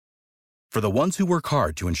For the ones who work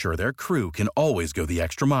hard to ensure their crew can always go the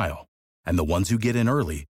extra mile, and the ones who get in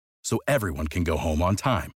early so everyone can go home on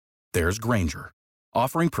time, there's Grainger,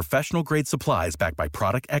 offering professional-grade supplies backed by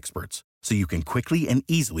product experts so you can quickly and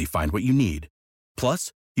easily find what you need.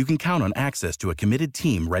 Plus, you can count on access to a committed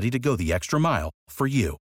team ready to go the extra mile for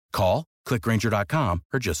you. Call, click Grainger.com,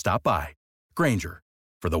 or just stop by. Grainger,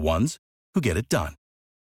 for the ones who get it done.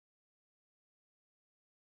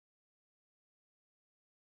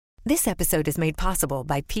 This episode is made possible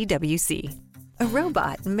by PwC. A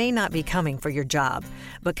robot may not be coming for your job,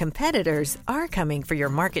 but competitors are coming for your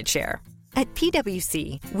market share. At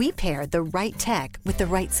PwC, we pair the right tech with the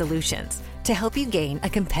right solutions to help you gain a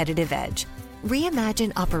competitive edge.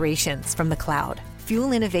 Reimagine operations from the cloud,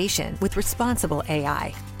 fuel innovation with responsible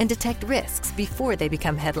AI, and detect risks before they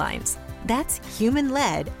become headlines. That's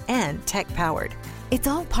human-led and tech-powered. It's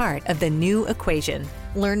all part of the new equation.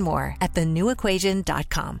 Learn more at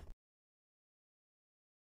thenewequation.com.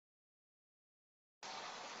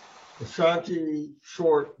 Ashanti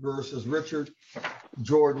Short versus Richard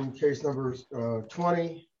Jordan, case number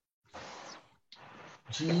 20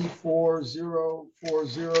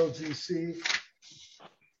 G4040GC.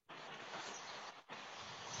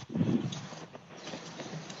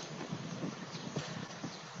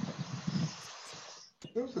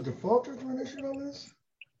 Who's the default definition on this?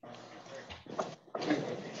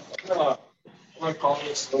 I'm calling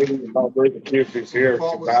this lady about breaking news here.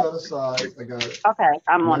 Default was set aside. I got it. Okay,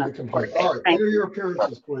 I'm on it. All right, what are your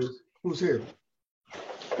appearances, please? Who's here?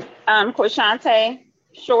 Quashante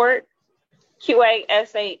Short,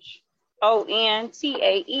 QASHONTAE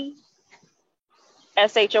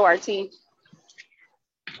SHORT.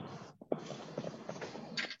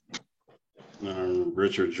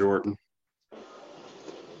 Richard Jordan.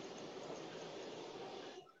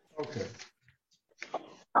 Okay.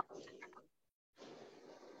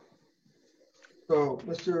 So,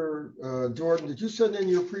 Mr. Jordan, did you send in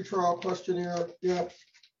your pretrial questionnaire yet?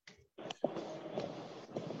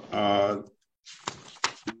 No,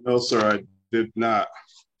 sir, I did not.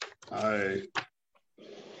 I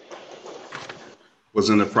was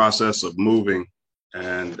in the process of moving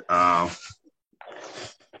and got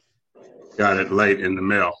it late in the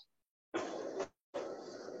mail.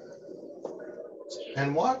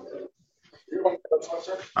 And what?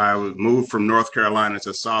 I was moved from North Carolina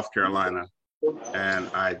to South Carolina, and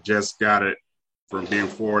I just got it from being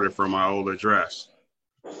forwarded from my old address.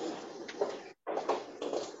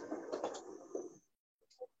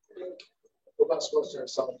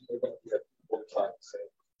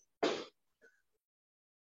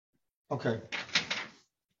 Okay.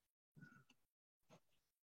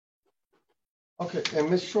 Okay, and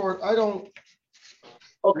Ms. Short, I don't.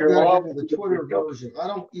 Okay, well, the Twitter version. I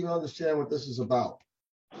don't even understand what this is about.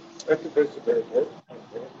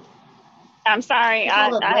 I'm sorry,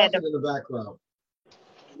 I had to in the background.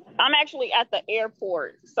 I'm actually at the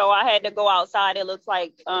airport, so I had to go outside. It looks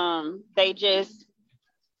like they just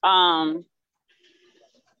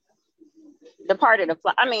departed a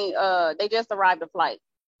flight. They just arrived a flight.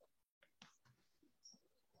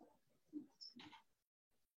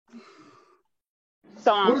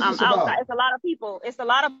 So I'm outside. It's a lot of people. It's a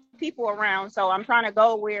lot of people around. So I'm trying to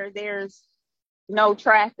go where there's no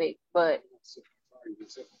traffic. But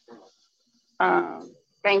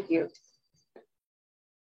thank you.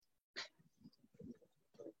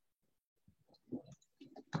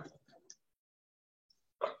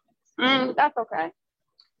 That's okay.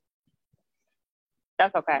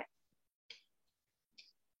 That's okay.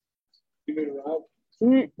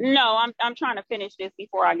 No, I'm trying to finish this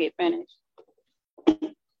before I get finished.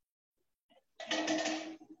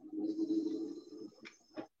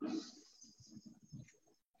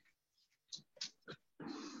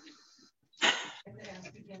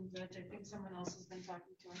 I think someone else has been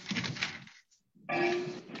talking to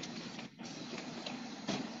him.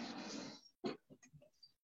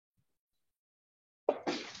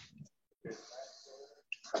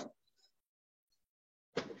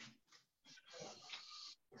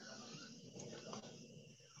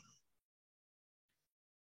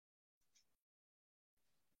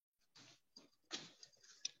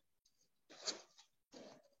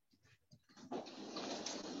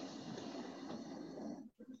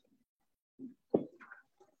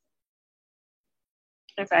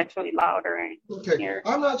 It's actually louder. Okay, here.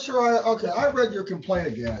 I'm not sure. I read your complaint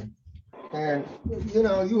again, and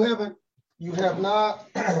you have not.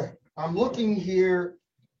 I'm looking here.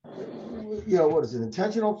 What is it?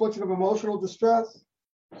 Intentional infliction of emotional distress?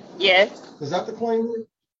 Yes. Is that the claim?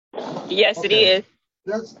 Yes, okay. It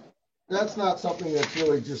is. that's not something that's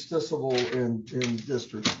really justiciable in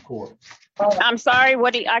district court. I'm sorry,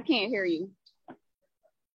 I can't hear you.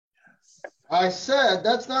 I said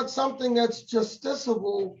that's not something that's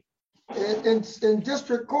justiciable in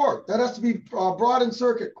district court. That has to be brought in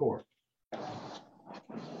circuit court.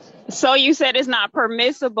 So you said it's not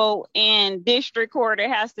permissible in district court. It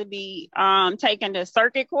has to be taken to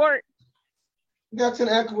circuit court? That's an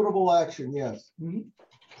equitable action, yes. Mm-hmm.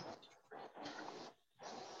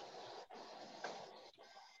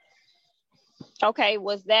 Okay,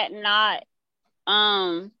 was that not,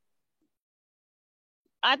 I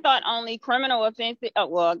thought only criminal offenses,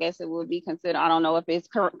 well, I guess it would be considered, I don't know if it's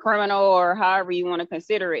criminal or however you want to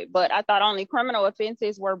consider it, but I thought only criminal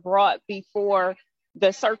offenses were brought before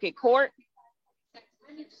the circuit court.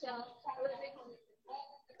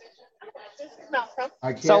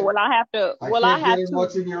 So will I have to,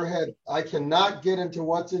 what's in your head. I cannot get into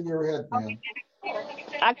what's in your head, ma'am.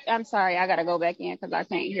 I'm sorry, I got to go back in because I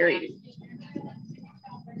can't hear you.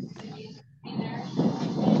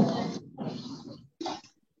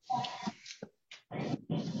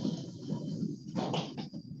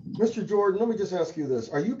 Mr. Jordan, let me just ask you this.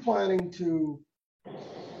 Are you planning to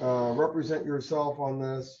represent yourself on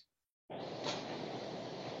this?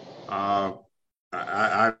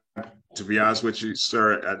 To be honest with you,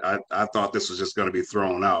 sir, I thought this was just going to be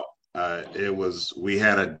thrown out. We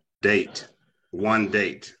had a date, one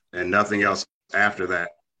date, and nothing else after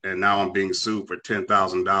that. And now I'm being sued for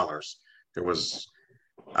 $10,000.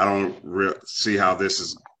 I don't see how this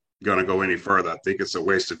is going to go any further. I think it's a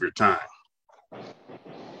waste of your time.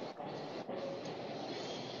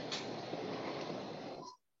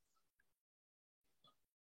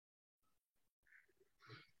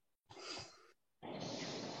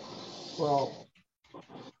 Well,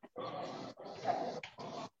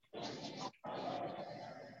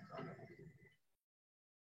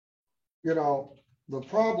 you know, the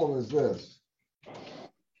problem is this.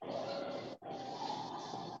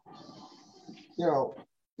 You know,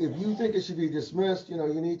 if you think it should be dismissed, you know,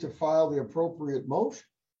 you need to file the appropriate motion.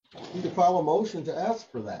 You need to file a motion to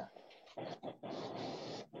ask for that.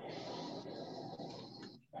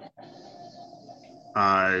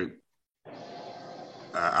 I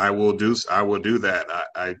will do that.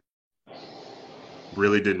 I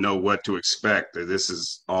really didn't know what to expect. This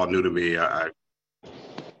is all new to me. I've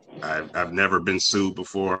never been sued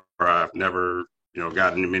before. I've never,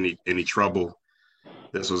 gotten in any trouble.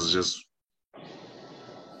 This was just,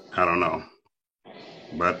 I don't know.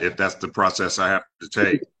 But if that's the process I have to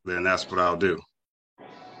take, then that's what I'll do.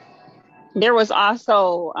 There was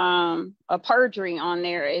also a perjury on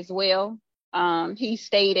there as well. He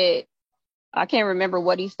stated, I can't remember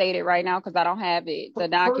what he stated right now because I don't have it, the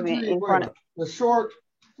document perjury, in front of the short.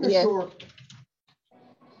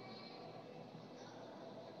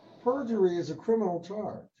 Perjury is a criminal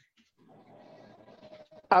charge.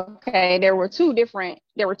 Okay, there were two different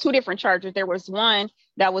charges. There was one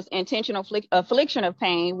that was intentional affliction of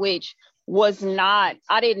pain, which was not,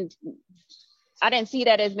 I didn't see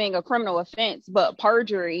that as being a criminal offense, but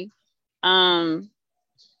perjury, I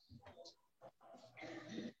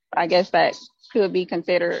guess that could be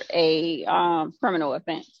considered a criminal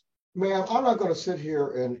offense. Ma'am, I'm not going to sit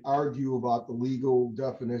here and argue about the legal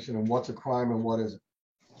definition of what's a crime and what isn't.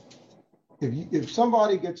 If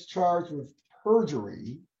somebody gets charged with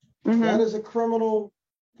perjury, that is a criminal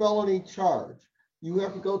felony charge. You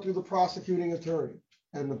have to go through the prosecuting attorney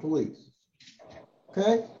and the police.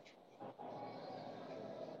 Okay?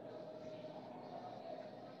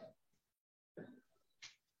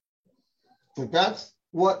 So that's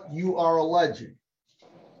what you are alleging.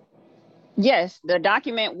 Yes, the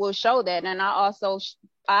document will show that, and I also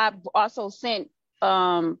sent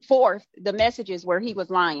forth the messages where he was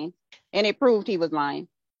lying, and it proved he was lying.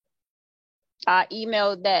 I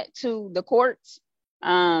emailed that to the courts.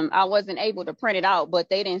 I wasn't able to print it out, but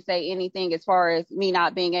they didn't say anything as far as me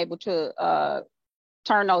not being able to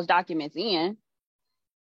turn those documents in.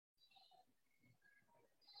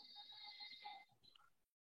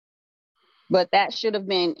 But that should have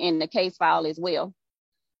been in the case file as well.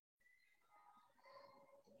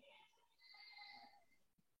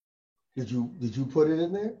 Did you put it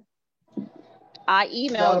in there? I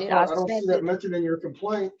emailed it. I don't see that mentioned in your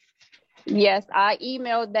complaint. Yes, I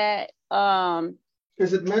emailed that.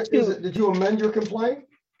 Did you amend your complaint?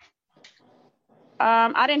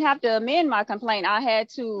 I didn't have to amend my complaint. I had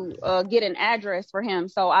to get an address for him,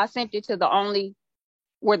 so I sent it to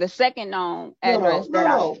the second known address.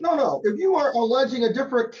 No. If you are alleging a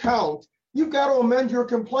different count, you've got to amend your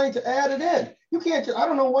complaint to add it in. You can't. I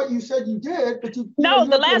don't know what you said you did, but you. No,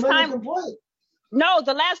 the last time. No,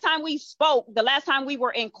 the last time we spoke, the last time we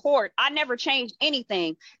were in court, I never changed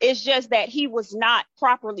anything. It's just that he was not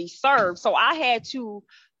properly served. So I had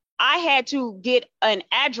to get an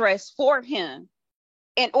address for him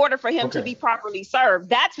in order for him to be properly served.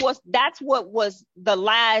 That's what was the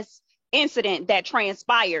last incident that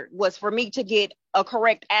transpired, was for me to get a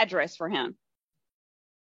correct address for him.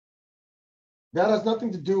 That has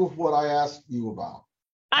nothing to do with what I asked you about.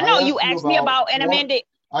 I know you asked me about an amended.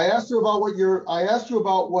 I asked you about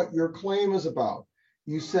what your claim is about.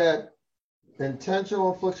 You said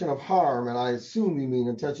intentional infliction of harm, and I assume you mean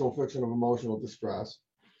intentional infliction of emotional distress.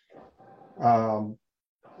 And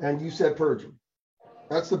you said perjury.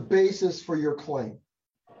 That's the basis for your claim.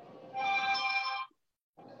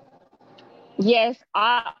 Yes,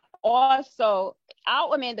 I'll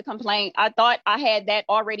amend the complaint. I thought I had that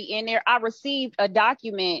already in there. I received a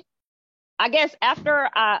document, I guess after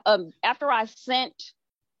I sent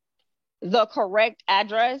the correct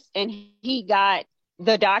address and he got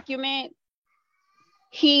the document,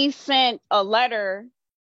 he sent a letter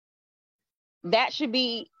that should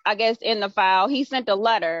be, I guess, in the file. He sent a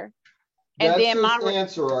letter, and that's then his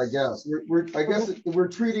answer, I guess. We're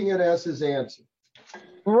treating it as his answer.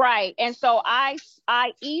 Right. And so I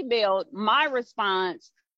emailed my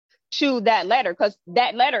response to that letter, because in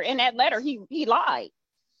that letter, he lied.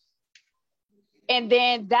 And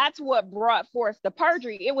then that's what brought forth the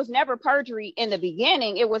perjury. It was never perjury in the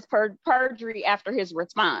beginning. It was perjury after his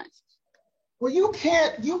response. Well, you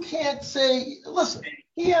can't say, listen,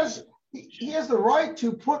 he has the right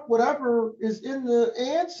to put whatever is in the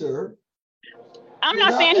answer. I'm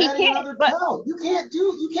not saying he can't, but you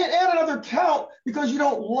can't add another count because you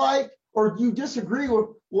don't like or you disagree with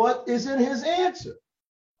what is in his answer.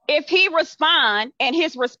 If he responds and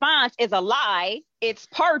his response is a lie, it's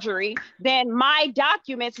perjury, then my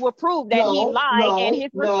documents will prove that he lied in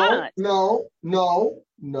his response. No.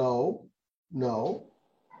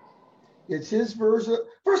 It's his version.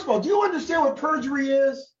 First of all, do you understand what perjury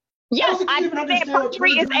is? Yes, I understand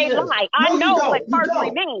perjury is a lie. I know what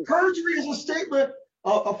perjury means. Perjury is a statement,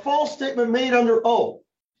 a false statement made under oath.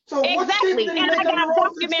 So exactly, and I got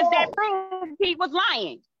documents that prove he was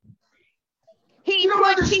lying. You don't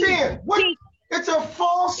understand. It's a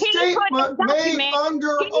false statement made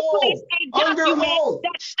under oath. Under oath.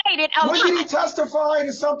 That stated a lie. When did he testify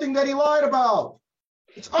to something that he lied about?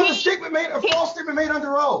 It's a false statement made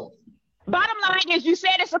under oath. Bottom line is, you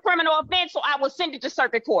said it's a criminal offense, so I will send it to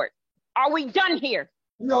circuit court. Are we done here?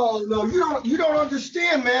 No, you don't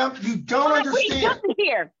understand, ma'am. You don't understand. Are we done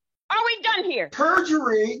here? Are we done here?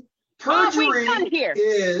 Perjury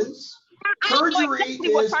is a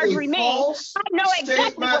false statement made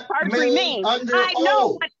under oath. I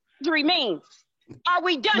know what perjury means. Are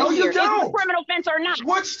we done here? No, you don't. Is it a criminal offense or not?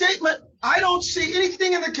 What statement? I don't see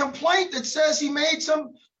anything in the complaint that says he made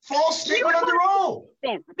some false statement under oath.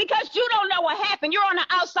 Because you don't know what happened. You're on the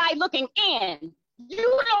outside looking in.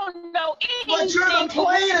 You don't know anything. But you're the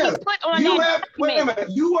plaintiff. Wait a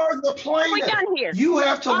minute. You are the plaintiff. Are we done here? You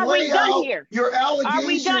have to lay out your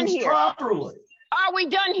allegations properly. Are we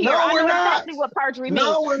done here? No, we're not. Exactly what perjury means.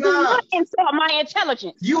 No, we're not. Do not insult my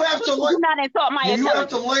intelligence. You have to do not insult my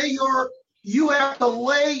intelligence. You have to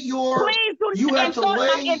lay your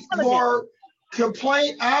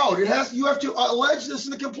complaint out. You have to allege this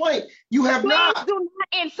in the complaint. You have not. Please do not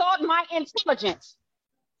insult my intelligence.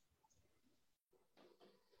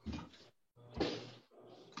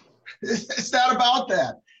 It's not about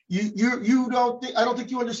that. I don't think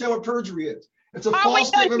you understand what perjury is. It's a false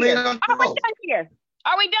statement made under oath. Are we done here?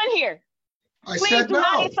 Are we done here? Please do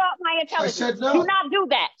not insult my intelligence. I said no. Do not do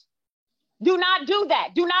that. Do not do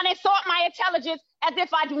that. Do not insult my intelligence as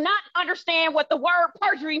if I do not understand what the word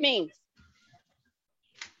perjury means.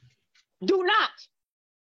 Do not.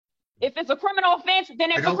 If it's a criminal offense, then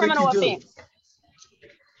it's a criminal offense.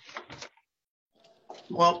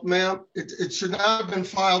 Well, ma'am, it should not have been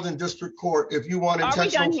filed in district court if you want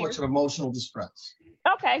intentional infliction of emotional distress.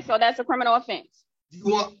 Okay, so that's a criminal offense.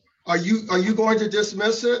 Are you going to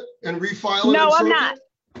dismiss it and refile it? No, I'm not.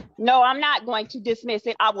 No, I'm not going to dismiss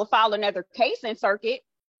it. I will file another case in circuit.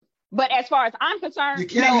 But as far as I'm concerned, you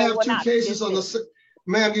can't have two cases on the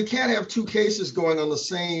ma'am. You can't have two cases going on the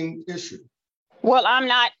same issue. Well, I'm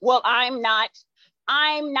not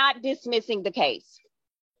dismissing the case.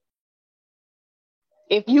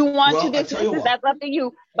 If you want to dismiss it, that's up to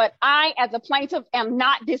you. But I, as a plaintiff, am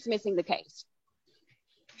not dismissing the case.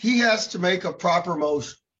 He has to make a proper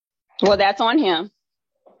motion. Well, that's on him.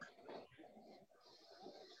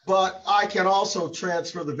 But I can also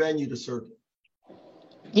transfer the venue to circuit.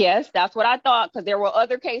 Yes, that's what I thought, because there were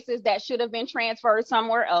other cases that should have been transferred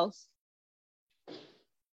somewhere else.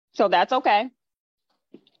 So that's okay.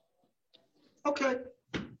 Okay,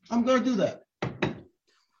 I'm going to do that.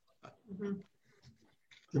 Mhm.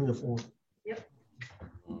 Give me the form.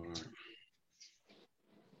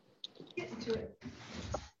 Get into it.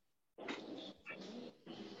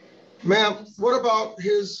 Ma'am, what about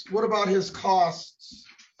his costs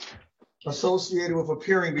associated with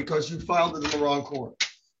appearing because you filed it in the wrong court?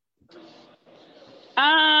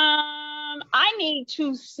 I need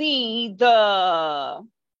to see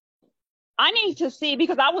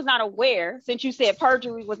because I was not aware, since you said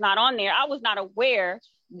perjury was not on there, I was not aware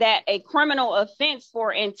that a criminal offense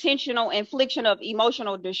for intentional infliction of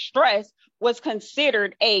emotional distress was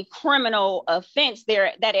considered a criminal offense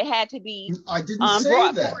there, that it had to be I didn't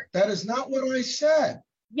say that. That is not what I said.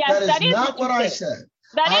 Yes, that is not what I said.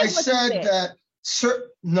 That is what you said. That,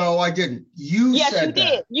 no, I didn't. You yes, said you did.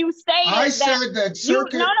 that. You stated I that. said that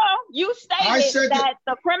circuit. You stated that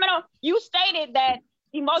the criminal, you stated that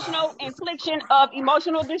emotional infliction of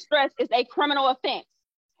emotional distress is a criminal offense.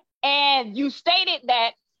 And you stated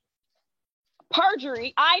that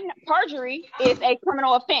perjury is a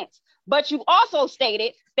criminal offense. But you also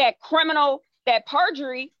stated that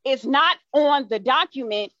perjury is not on the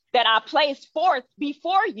document that I placed forth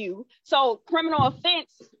before you. So criminal offense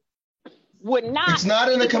would not. It's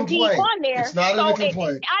not in the complaint. On there. It's not in the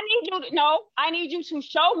complaint. I need you to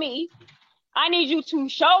show me. I need you to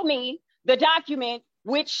show me the document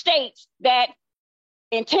which states that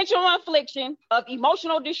intentional infliction of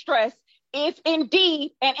emotional distress is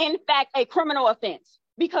indeed and in fact a criminal offense,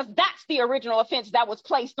 because that's the original offense that was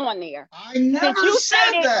placed on there. I never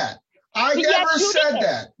said that. I never said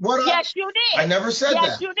that. Yes, you did. I never said that.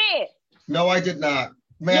 Yes, you did. No, I did not.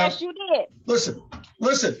 Ma'am, yes, you did. Listen.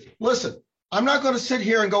 I'm not going to sit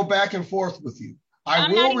here and go back and forth with you.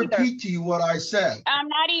 I will repeat to you what I said. I'm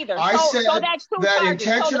not either. I said that's that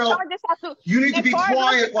intentional. You need to be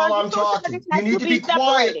quiet while I'm talking. You need to be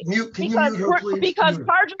quiet. Can you mute her, please? Because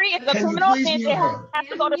perjury is a criminal offense. It has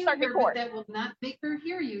to go to circuit court. That will not make her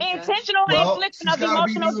hear you. Intentional infliction of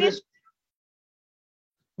emotional distress.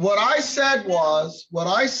 What I said was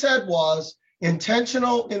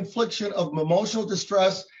intentional infliction of emotional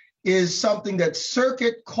distress is something that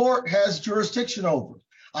circuit court has jurisdiction over.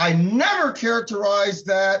 I never characterized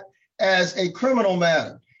that as a criminal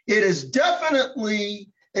matter. It is definitely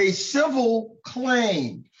a civil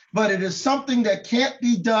claim, but it is something that can't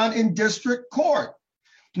be done in district court.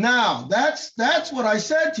 Now, that's what I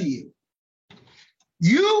said to you.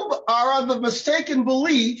 You are of the mistaken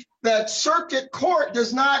belief that circuit court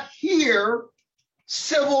does not hear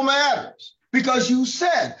civil matters, because you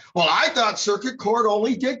said, well, I thought circuit court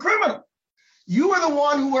only did criminal. You are the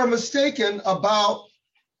one who are mistaken about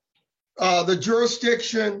the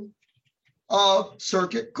jurisdiction of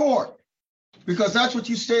circuit court, because that's what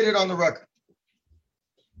you stated on the record.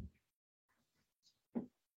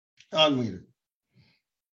 Unmuted.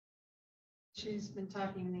 She's been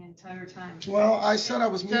talking the entire time. Well, I said I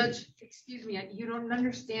was muted. Judge, excuse me, you don't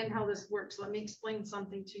understand how this works. Let me explain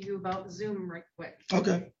something to you about Zoom right quick.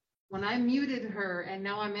 Okay. When I muted her and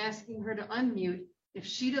now I'm asking her to unmute, if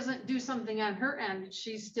she doesn't do something on her end,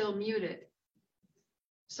 she's still muted.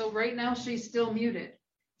 So right now she's still muted.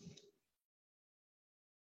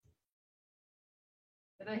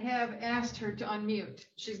 But I have asked her to unmute.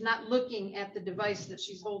 She's not looking at the device that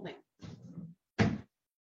she's holding.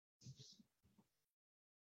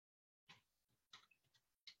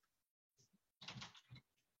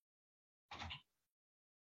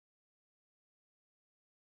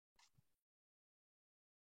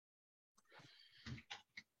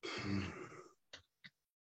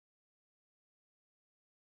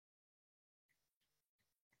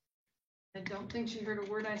 I don't think she heard a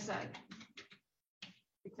word I said.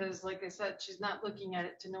 Because like I said, she's not looking at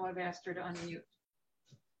it to know I've asked her to unmute.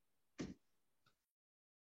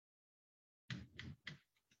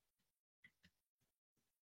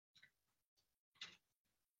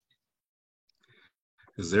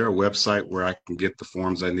 Is there a website where I can get the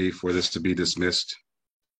forms I need for this to be dismissed?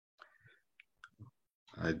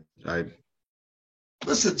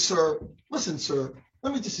 Listen, sir.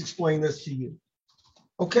 Let me just explain this to you.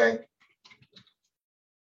 Okay?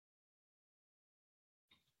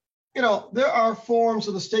 You know, there are forms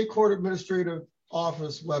of the State Court Administrative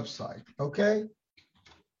Office website, okay?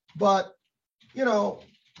 But, you know,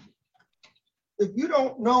 if you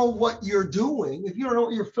don't know what you're doing, if you don't know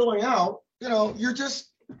what you're filling out, you know, you're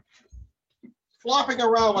just flopping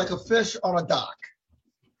around like a fish on a dock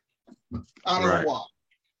out of the water.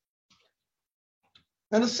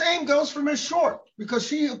 And the same goes for Ms. Short, because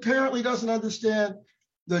she apparently doesn't understand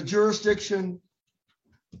the jurisdiction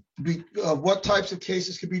of what types of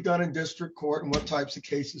cases can be done in district court and what types of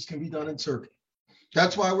cases can be done in circuit.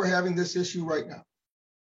 That's why we're having this issue right now.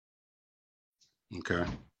 Okay.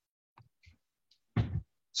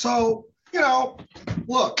 So,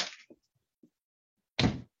 look,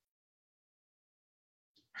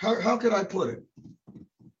 how could I put it?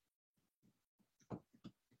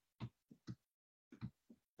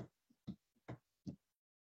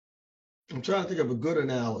 I'm trying to think of a good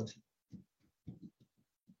analogy.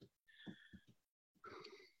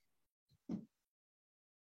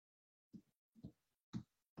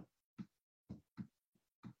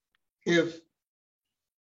 If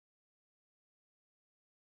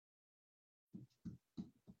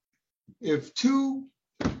two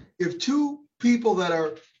people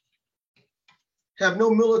that have no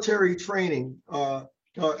military training,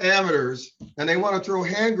 amateurs, and they want to throw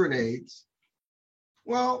hand grenades,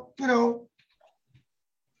 well, if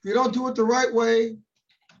you don't do it the right way,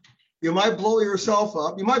 you might blow yourself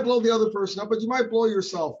up. You might blow the other person up, but you might blow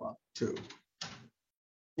yourself up too.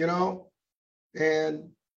 And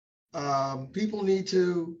people need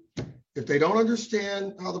to, if they don't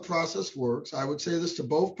understand how the process works, I would say this to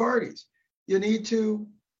both parties, you need to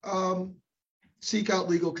seek out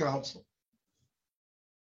legal counsel.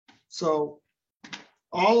 So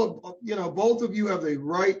both of you have the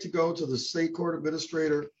right to go to the State Court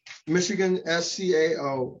Administrator, Michigan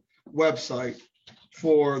SCAO website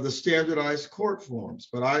for the standardized court forms.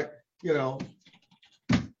 But I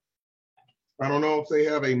don't know if they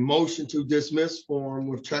have a motion to dismiss form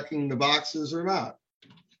with checking the boxes or not.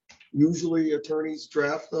 Usually attorneys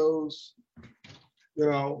draft those,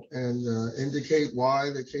 and indicate why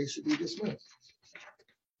the case should be dismissed.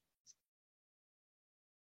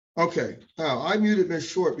 Okay, now I muted Ms.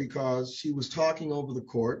 Short because she was talking over the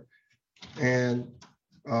court and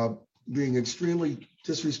being extremely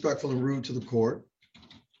disrespectful and rude to the court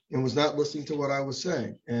and was not listening to what I was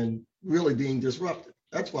saying and really being disruptive.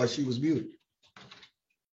 That's why she was muted.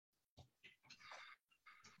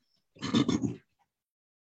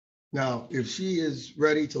 Now, if she is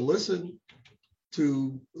ready to listen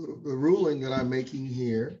to the ruling that I'm making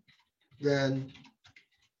here, then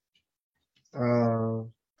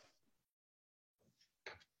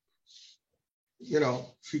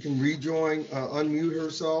she can rejoin, unmute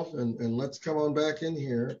herself, and let's come on back in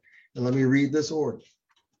here and let me read this order.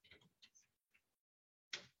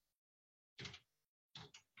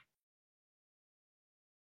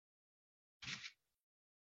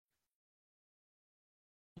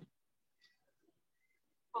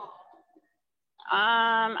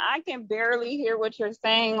 I can barely hear what you're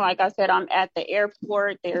saying. Like I said, I'm at the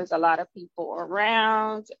airport. There's a lot of people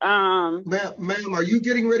around. Ma'am, are you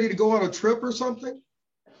getting ready to go on a trip or something?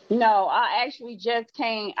 No, I actually just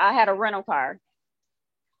came. I had a rental car.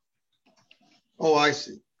 Oh, I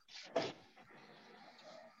see.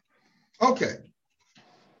 Okay.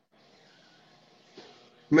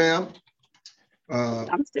 Ma'am,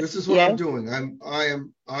 this is what I'm doing. I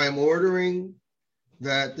am ordering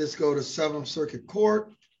that this go to 7th Circuit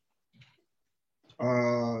Court.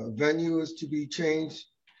 Venue is to be changed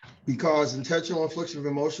because intentional infliction of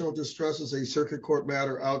emotional distress is a circuit court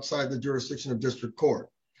matter outside the jurisdiction of district court.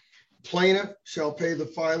 Plaintiff shall pay the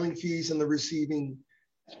filing fees in the receiving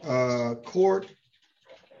court.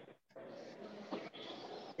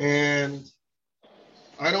 And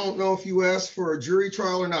I don't know if you asked for a jury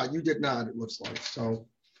trial or not. You did not, it looks like. So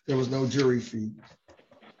there was no jury fee.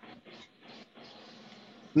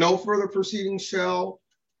 No further proceedings shall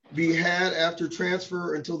be had after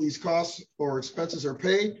transfer until these costs or expenses are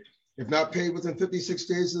paid. If not paid within 56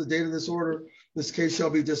 days of the date of this order, this case shall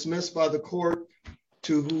be dismissed by the court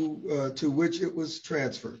to which it was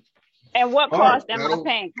transferred. And what cost am I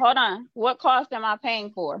paying? Hold on. What cost am I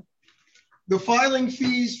paying for? The filing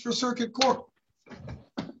fees for circuit court.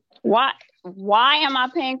 Why am I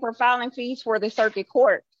paying for filing fees for the circuit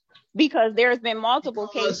court? Because there's been multiple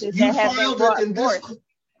cases that have been brought forth.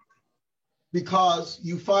 Because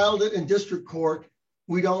you filed it in district court,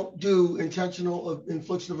 we don't do intentional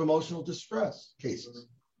infliction of emotional distress cases.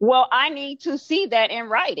 Well, I need to see that in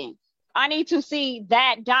writing. I need to see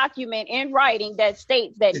that document in writing that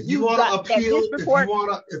states that if you want to appeal,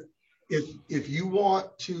 if you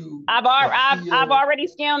want to, I've already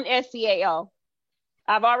skimmed SCAO.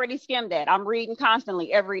 I've already skimmed that. I'm reading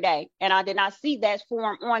constantly every day, and I did not see that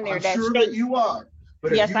form on there. I'm sure that you are.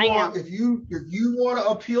 But yes, I am. If you want to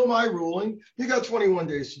appeal my ruling, you got 21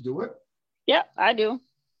 days to do it. Yep, I do.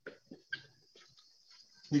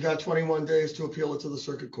 You got 21 days to appeal it to the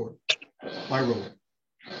circuit court. My ruling.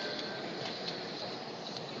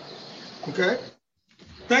 Okay.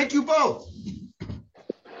 Thank you both.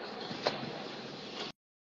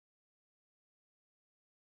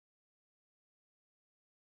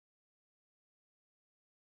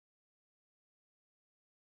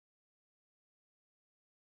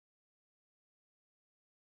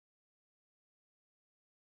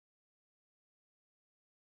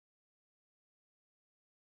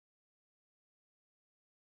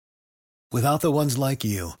 Without the ones like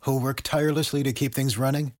you, who work tirelessly to keep things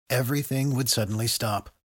running, everything would suddenly stop.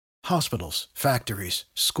 Hospitals, factories,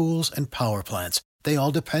 schools, and power plants, they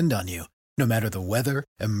all depend on you. No matter the weather,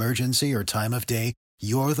 emergency, or time of day,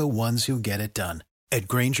 you're the ones who get it done. At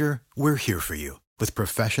Grainger, we're here for you with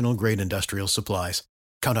professional-grade industrial supplies.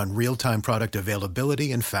 Count on real-time product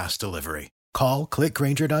availability and fast delivery. Call, click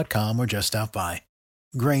Grainger.com, or just stop by.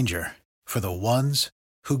 Grainger, for the ones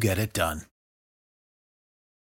who get it done.